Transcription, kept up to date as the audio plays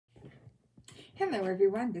Hello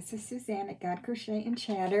everyone, this is Suzanne at God Crochet and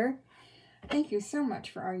Chatter. Thank you so much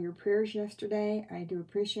for all your prayers yesterday. I do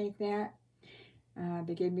appreciate that.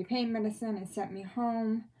 They gave me pain medicine and sent me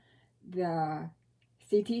home. The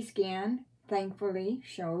CT scan, thankfully,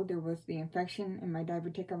 showed there was the infection and my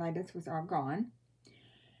diverticulitis was all gone.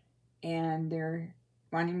 And they're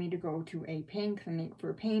wanting me to go to a pain clinic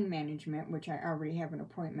for pain management, which I already have an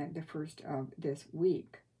appointment the first of this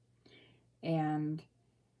week. And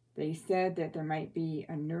they said that there might be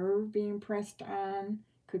a nerve being pressed on,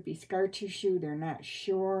 could be scar tissue, they're not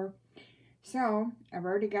sure. So, I've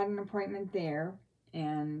already got an appointment there,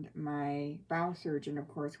 and my bowel surgeon, of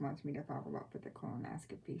course, wants me to follow up with a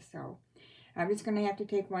colonoscopy. So, I'm just going to have to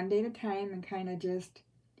take one day at a time and kind of just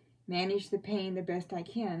manage the pain the best I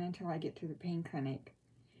can until I get to the pain clinic.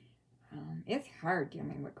 It's hard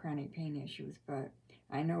dealing with chronic pain issues, but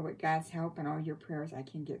I know with God's help and all your prayers, I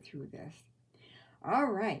can get through this. All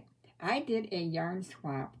right, I did a yarn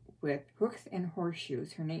swap with Hooks and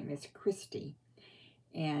Horseshoes. Her name is Christy,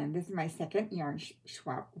 and this is my second yarn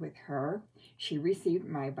swap with her. She received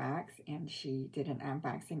my box, and she did an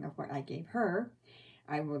unboxing of what I gave her.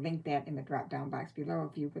 I will link that in the drop-down box below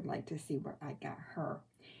if you would like to see what I got her.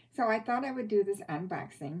 So I thought I would do this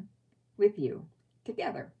unboxing with you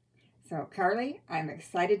together. So, Carly, I'm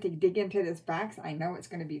excited to dig into this box. I know it's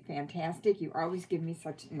going to be fantastic. You always give me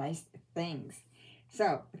such nice things.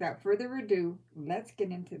 So, without further ado, let's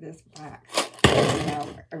get into this box. Now,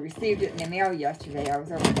 I received it in the mail yesterday. I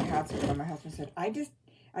was over at the hospital, and my husband said, I didn't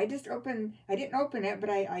open it, but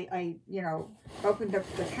I opened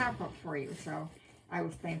up the top up for you. So, I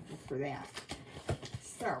was thankful for that.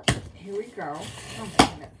 So, here we go. Oh my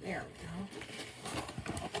goodness, there we go.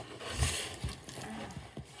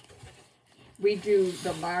 We do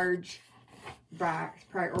the large box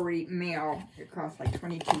priority mail. It costs like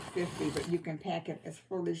 $22.50, but you can pack it as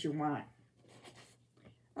full as you want.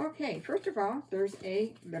 Okay, first of all, there's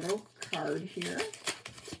a little card here.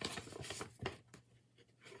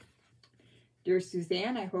 Dear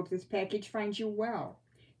Suzanne, I hope this package finds you well.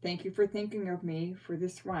 Thank you for thinking of me for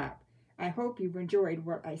this swap. I hope you've enjoyed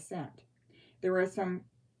what I sent. There are some,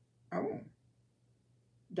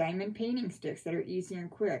 diamond painting sticks that are easy and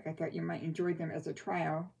quick. I thought you might enjoy them as a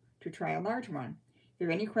trial to try a large one. If you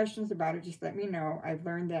have any questions about it, just let me know. I've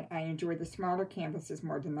learned that I enjoy the smaller canvases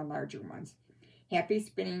more than the larger ones. Happy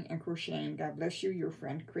spinning and crocheting. God bless you, your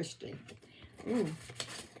friend, Christy. Ooh,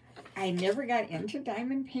 I never got into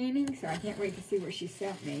diamond painting, so I can't wait to see what she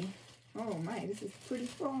sent me. Oh my, this is pretty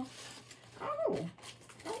full.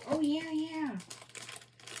 Oh, yeah.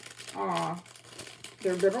 Aw,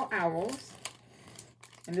 they're little owls.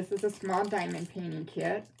 And this is a small diamond painting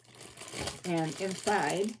kit. And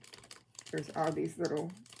inside, there's all these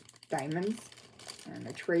little diamonds and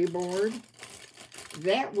a tray board.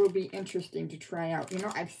 That will be interesting to try out. You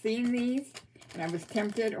know, I've seen these, and I was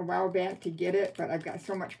tempted a while back to get it, but I've got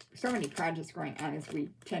so many projects going on, as we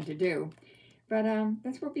tend to do. But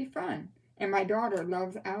this will be fun. And my daughter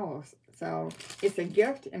loves owls, so it's a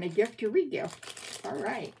gift and a gift to re-gift. All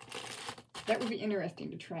right. That would be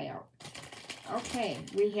interesting to try out. Okay,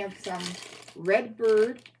 we have some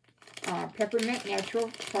Redbird Peppermint Natural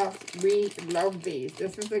Puffs. We love these.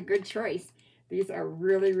 This is a good choice. These are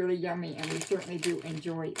really, really yummy, and we certainly do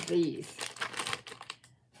enjoy these.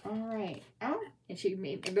 All right. Oh, and she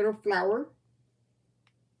made a little flower.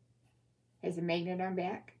 Has a magnet on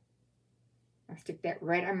back. I'll stick that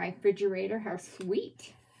right on my refrigerator. How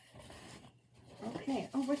sweet. Okay.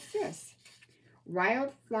 Oh, what's this?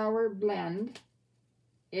 Wildflower Blend.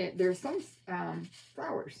 There's some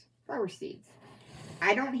flower seeds.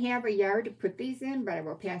 I don't have a yard to put these in, but I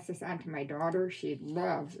will pass this on to my daughter. She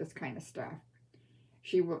loves this kind of stuff.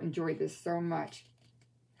 She will enjoy this so much.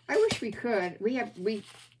 I wish we could. We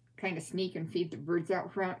kind of sneak and feed the birds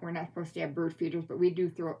out front. We're not supposed to have bird feeders, but we do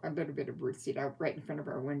throw a little bit of bird seed out right in front of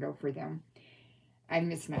our window for them. I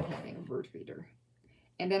miss not having a bird feeder.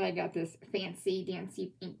 And then I got this fancy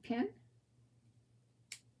dancy ink pen.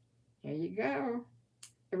 There you go.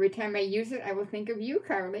 Every time I use it, I will think of you,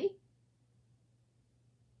 Carly.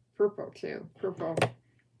 Purple, too. Purple.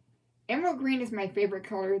 Emerald green is my favorite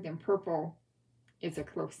color, then purple is a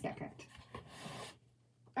close second.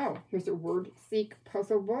 Oh, here's a Word Seek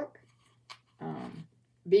puzzle book.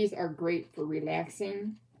 These are great for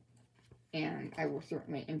relaxing, and I will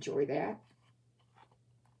certainly enjoy that.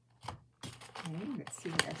 Okay, let's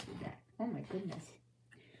see what else we got. Oh, my goodness.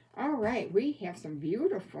 All right, we have some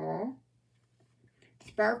beautiful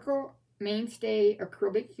Sparkle Mainstay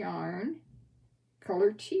acrylic yarn,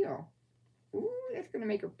 color teal. Ooh, that's going to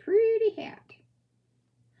make a pretty hat.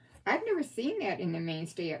 I've never seen that in the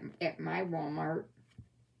Mainstay at my Walmart.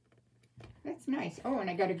 Let's That's nice. Oh, and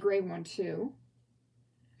I got a gray one too.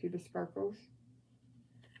 See the sparkles?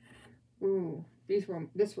 Ooh, this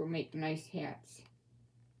will make nice hats.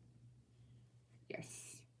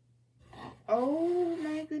 Yes. Oh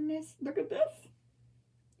my goodness, look at this.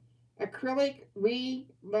 Acrylic We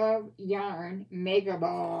Love Yarn Mega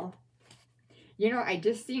Ball. You know, I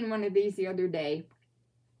just seen one of these the other day,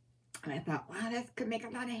 and I thought, wow, that could make a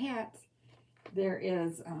lot of hats. There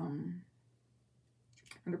is 100%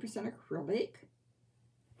 acrylic.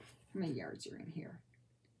 How many yards are in here?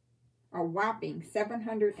 A whopping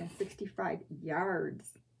 765 yards.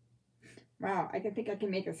 Wow, I think I can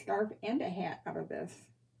make a scarf and a hat out of this.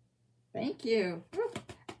 Thank you.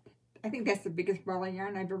 I think that's the biggest ball of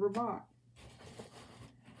yarn I've ever bought.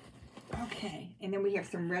 Okay, and then we have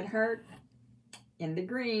some Red Heart in the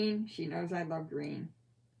green. She knows I love green.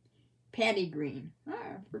 Patty green.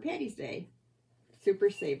 Ah, for Patty's Day. Super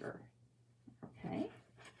Saver. Okay.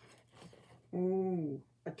 Ooh,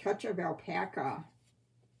 a touch of alpaca.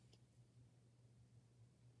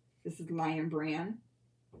 This is Lion Brand.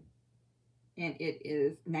 And it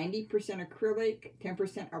is 90% acrylic,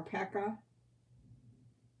 10% alpaca.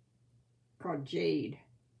 Called Jade.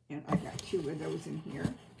 And I got 2 of those in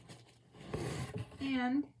here.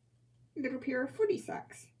 And a little pair of footy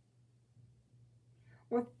socks.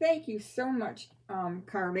 Well, thank you so much,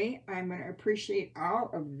 Carly. I'm going to appreciate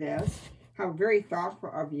all of this. How very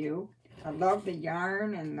thoughtful of you. I love the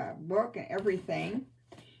yarn and the book and everything.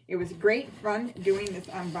 It was great fun doing this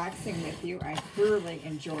unboxing with you. I thoroughly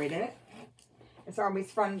enjoyed it. It's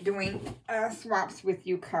always fun doing swaps with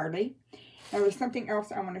you, Carly. Now, there's something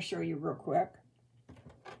else I want to show you real quick.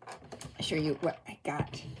 I'll show you what I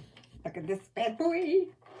got. Look at this bad boy.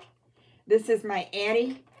 This is my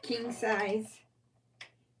Addi king size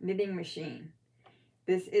knitting machine.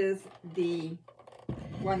 This is the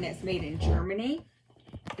one that's made in Germany.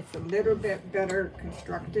 It's a little bit better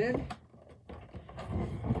constructed.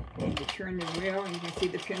 And you turn the wheel and you can see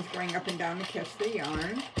the pins going up and down to catch the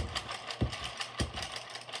yarn.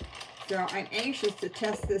 So I'm anxious to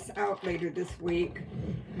test this out later this week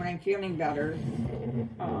when I'm feeling better.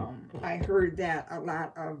 I heard that a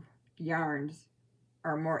lot of yarns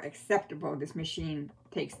are more acceptable. This machine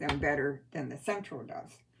takes them better than the Central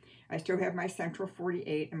does. I still have my Central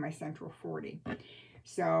 48 and my Central 40.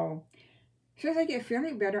 So as soon as I get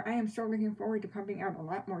feeling better, I am so looking forward to pumping out a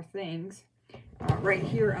lot more things. Right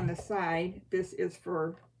here on the side, this is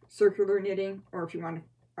for circular knitting, or if you want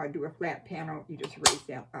to do a flat panel, you just raise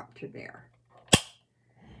that up to there.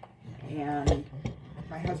 And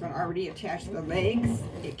my husband already attached the legs.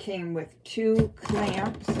 It came with 2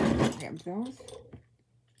 clamps. Grab those.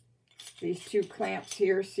 These 2 clamps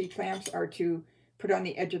here, C-clamps, are to put on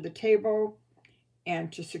the edge of the table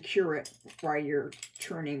and to secure it while you're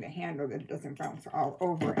turning the handle, that it doesn't bounce all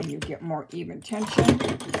over and you get more even tension.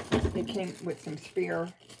 It came with some spare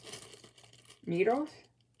needles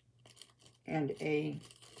and a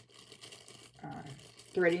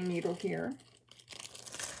threading needle here.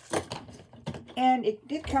 And it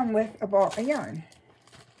did come with a ball of yarn.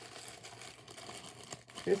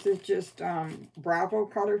 This is just Bravo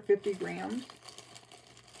color, 50 grams.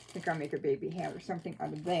 I think I'll make a baby hat or something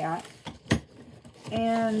out of that.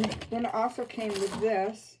 And then it also came with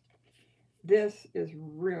this. This is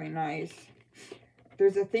really nice.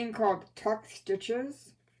 There's a thing called tuck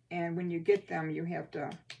stitches. And when you get them, you have to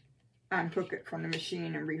unhook it from the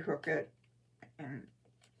machine and rehook it. And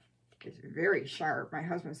it's very sharp. My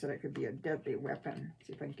husband said it could be a deadly weapon.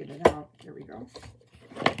 See if I can get it out. There we go.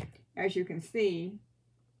 As you can see,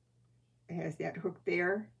 it has that hook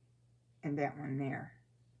there and that one there.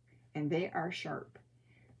 And they are sharp.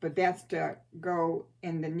 But that's to go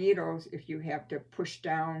in the needles if you have to push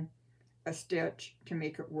down a stitch to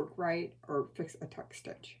make it work right, or fix a tuck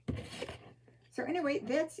stitch. So anyway,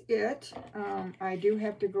 that's it. I do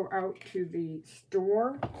have to go out to the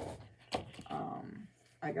store.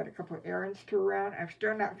 I got a couple of errands to run. I'm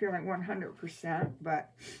still not feeling 100%,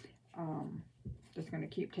 but just going to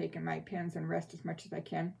keep taking my pins and rest as much as I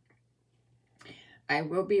can. I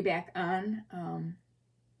will be back on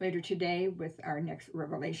later today with our next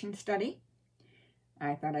Revelation study.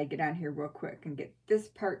 I thought I'd get on here real quick and get this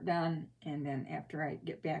part done, and then after I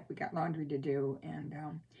get back, we got laundry to do, and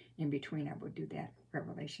in between I will do that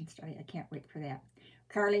Revelation study. I can't wait for that.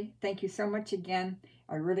 Carly, thank you so much again.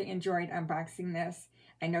 I really enjoyed unboxing this.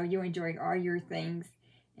 I know you enjoyed all your things,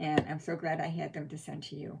 and I'm so glad I had them to send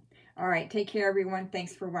to you. All right, take care, everyone.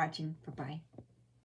 Thanks for watching. Bye-bye.